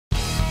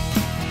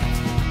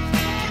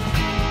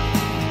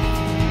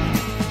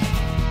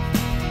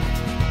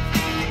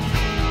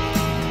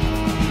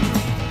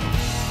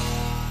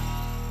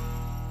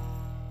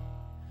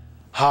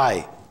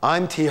Hi,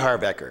 I'm Harv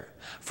Eker.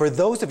 For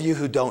those of you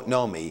who don't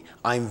know me,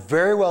 I'm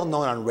very well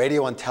known on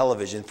radio and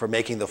television for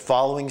making the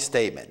following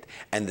statement.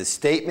 And the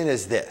statement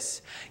is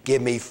this: give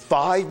me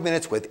 5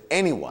 minutes with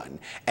anyone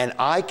and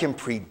I can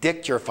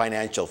predict your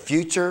financial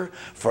future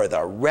for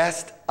the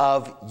rest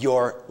of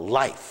your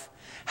life.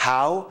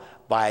 How?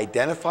 By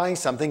identifying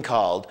something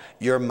called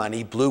your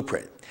money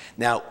blueprint.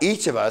 Now,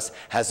 each of us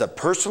has a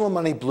personal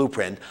money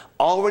blueprint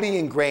already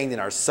ingrained in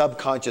our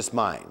subconscious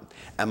mind.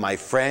 And my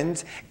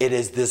friends, it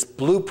is this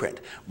blueprint,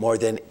 more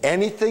than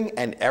anything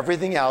and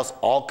everything else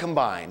all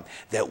combined,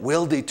 that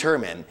will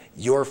determine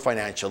your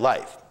financial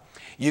life.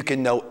 You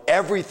can know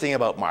everything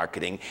about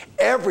marketing,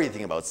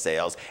 everything about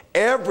sales,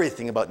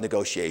 everything about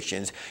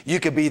negotiations. You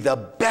could be the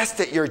best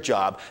at your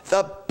job,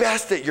 the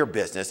best at your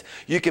business.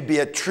 You could be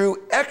a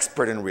true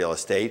expert in real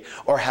estate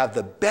or have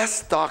the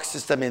best stock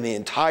system in the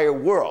entire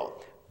world.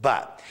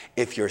 But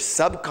if your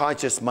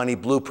subconscious money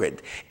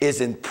blueprint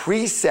isn't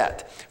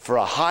preset for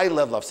a high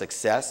level of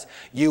success,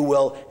 you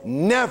will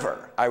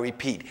never, I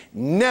repeat,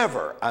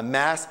 never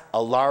amass a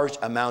large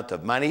amount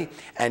of money.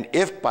 And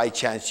if by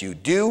chance you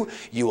do,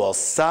 you will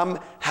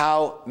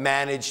somehow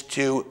manage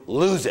to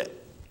lose it.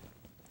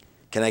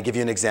 Can I give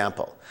you an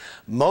example?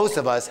 Most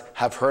of us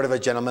have heard of a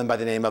gentleman by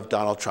the name of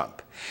Donald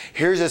Trump.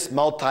 Here's this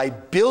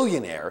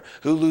multi-billionaire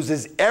who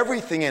loses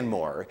everything and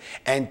more,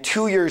 and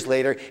 2 years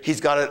later, he's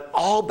got it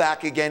all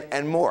back again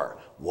and more.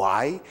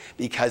 Why?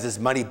 Because his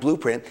money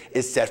blueprint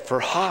is set for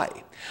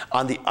high.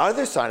 On the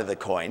other side of the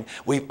coin,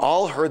 we've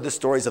all heard the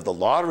stories of the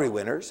lottery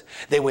winners.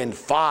 They win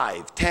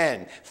 $5,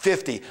 $10,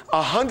 $50,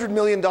 $100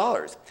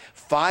 million.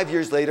 5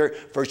 years later,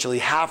 virtually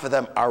half of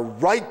them are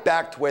right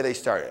back to where they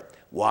started.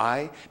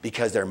 Why?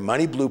 Because their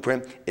money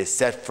blueprint is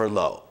set for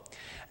low.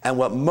 And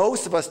what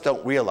most of us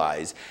don't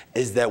realize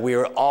is that we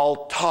are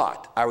all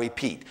taught, I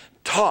repeat,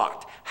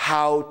 taught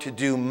how to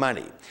do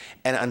money.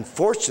 And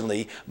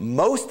unfortunately,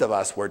 most of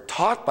us were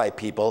taught by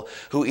people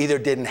who either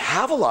didn't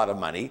have a lot of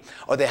money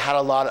or they had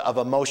a lot of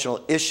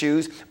emotional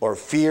issues or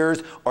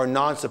fears or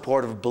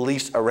non-supportive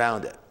beliefs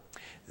around it.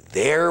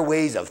 Their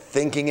ways of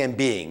thinking and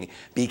being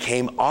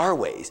became our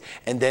ways.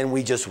 And then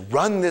we just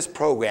run this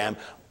program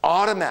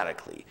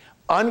automatically,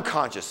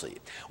 unconsciously.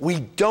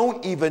 We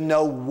don't even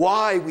know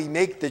why we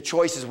make the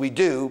choices we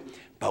do,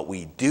 but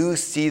we do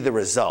see the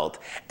result,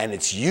 and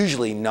it's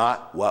usually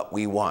not what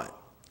we want.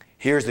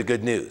 Here's the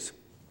good news.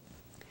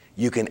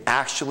 You can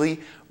actually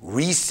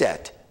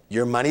reset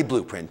your money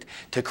blueprint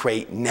to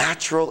create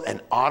natural and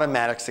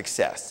automatic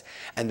success.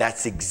 And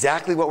that's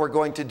exactly what we're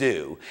going to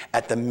do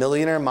at the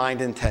Millionaire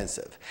Mind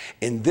Intensive.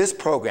 In this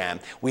program,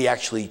 we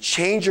actually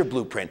change your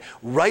blueprint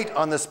right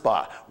on the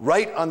spot,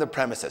 right on the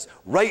premises,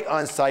 right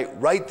on site,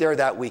 right there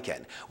that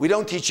weekend. We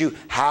don't teach you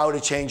how to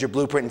change your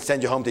blueprint and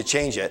send you home to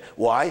change it.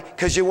 Why?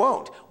 Because you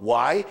won't.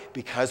 Why?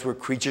 Because we're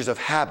creatures of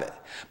habit.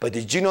 But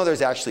did you know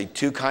there's actually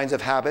two kinds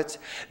of habits?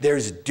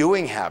 There's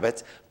doing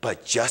habits,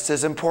 but just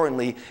as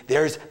importantly,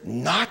 there's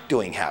not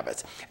doing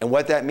habits. And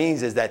what that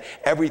means is that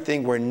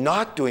everything we're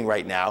not doing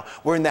right now,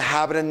 we're in the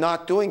habit of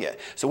not doing it.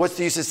 So what's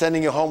the use of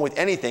sending you home with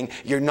anything?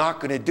 You're not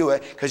going to do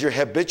it because you're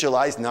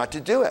habitualized not to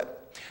do it.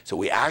 So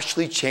we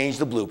actually change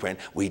the blueprint.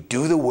 We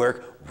do the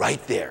work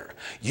right there.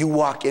 You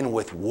walk in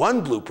with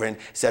one blueprint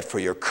set for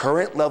your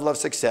current level of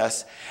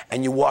success,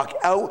 and you walk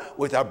out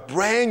with a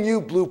brand new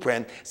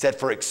blueprint set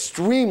for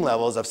extreme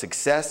levels of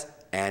success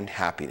and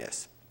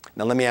happiness.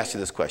 Now let me ask you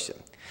this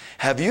question.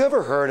 Have you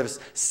ever heard of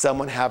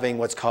someone having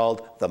what's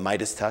called the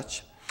Midas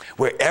touch,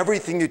 where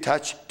everything you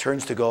touch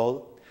turns to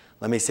gold?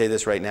 Let me say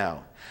this right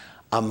now.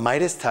 A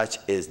Midas touch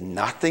is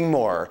nothing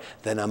more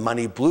than a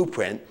money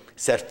blueprint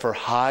set for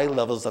high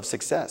levels of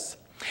success.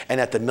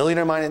 And at the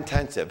Millionaire Mind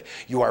Intensive,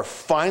 you are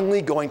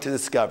finally going to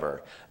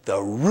discover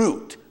the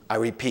root, I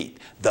repeat,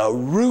 the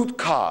root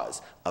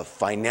cause of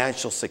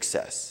financial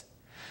success.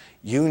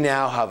 You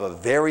now have a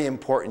very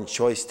important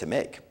choice to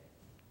make.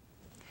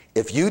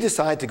 If you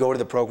decide to go to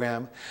the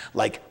program,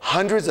 like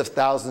hundreds of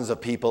thousands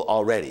of people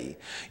already,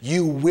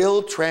 you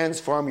will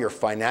transform your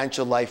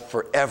financial life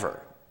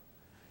forever.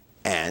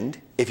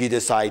 And if you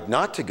decide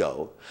not to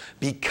go,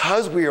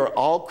 because we are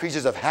all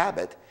creatures of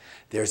habit,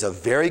 there's a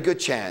very good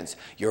chance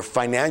your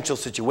financial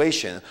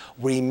situation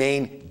will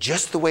remain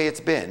just the way it's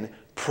been,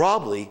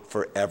 probably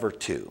forever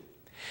too.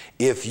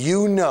 If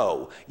you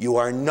know you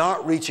are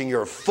not reaching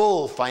your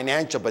full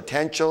financial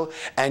potential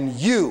and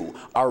you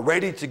are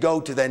ready to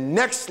go to the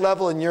next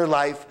level in your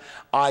life,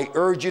 I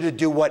urge you to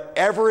do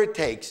whatever it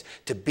takes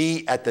to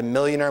be at the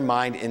Millionaire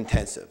Mind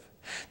Intensive.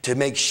 To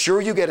make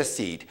sure you get a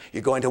seat,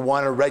 you're going to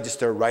want to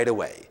register right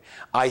away.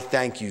 I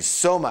thank you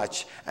so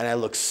much, and I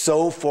look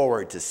so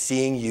forward to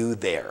seeing you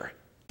there.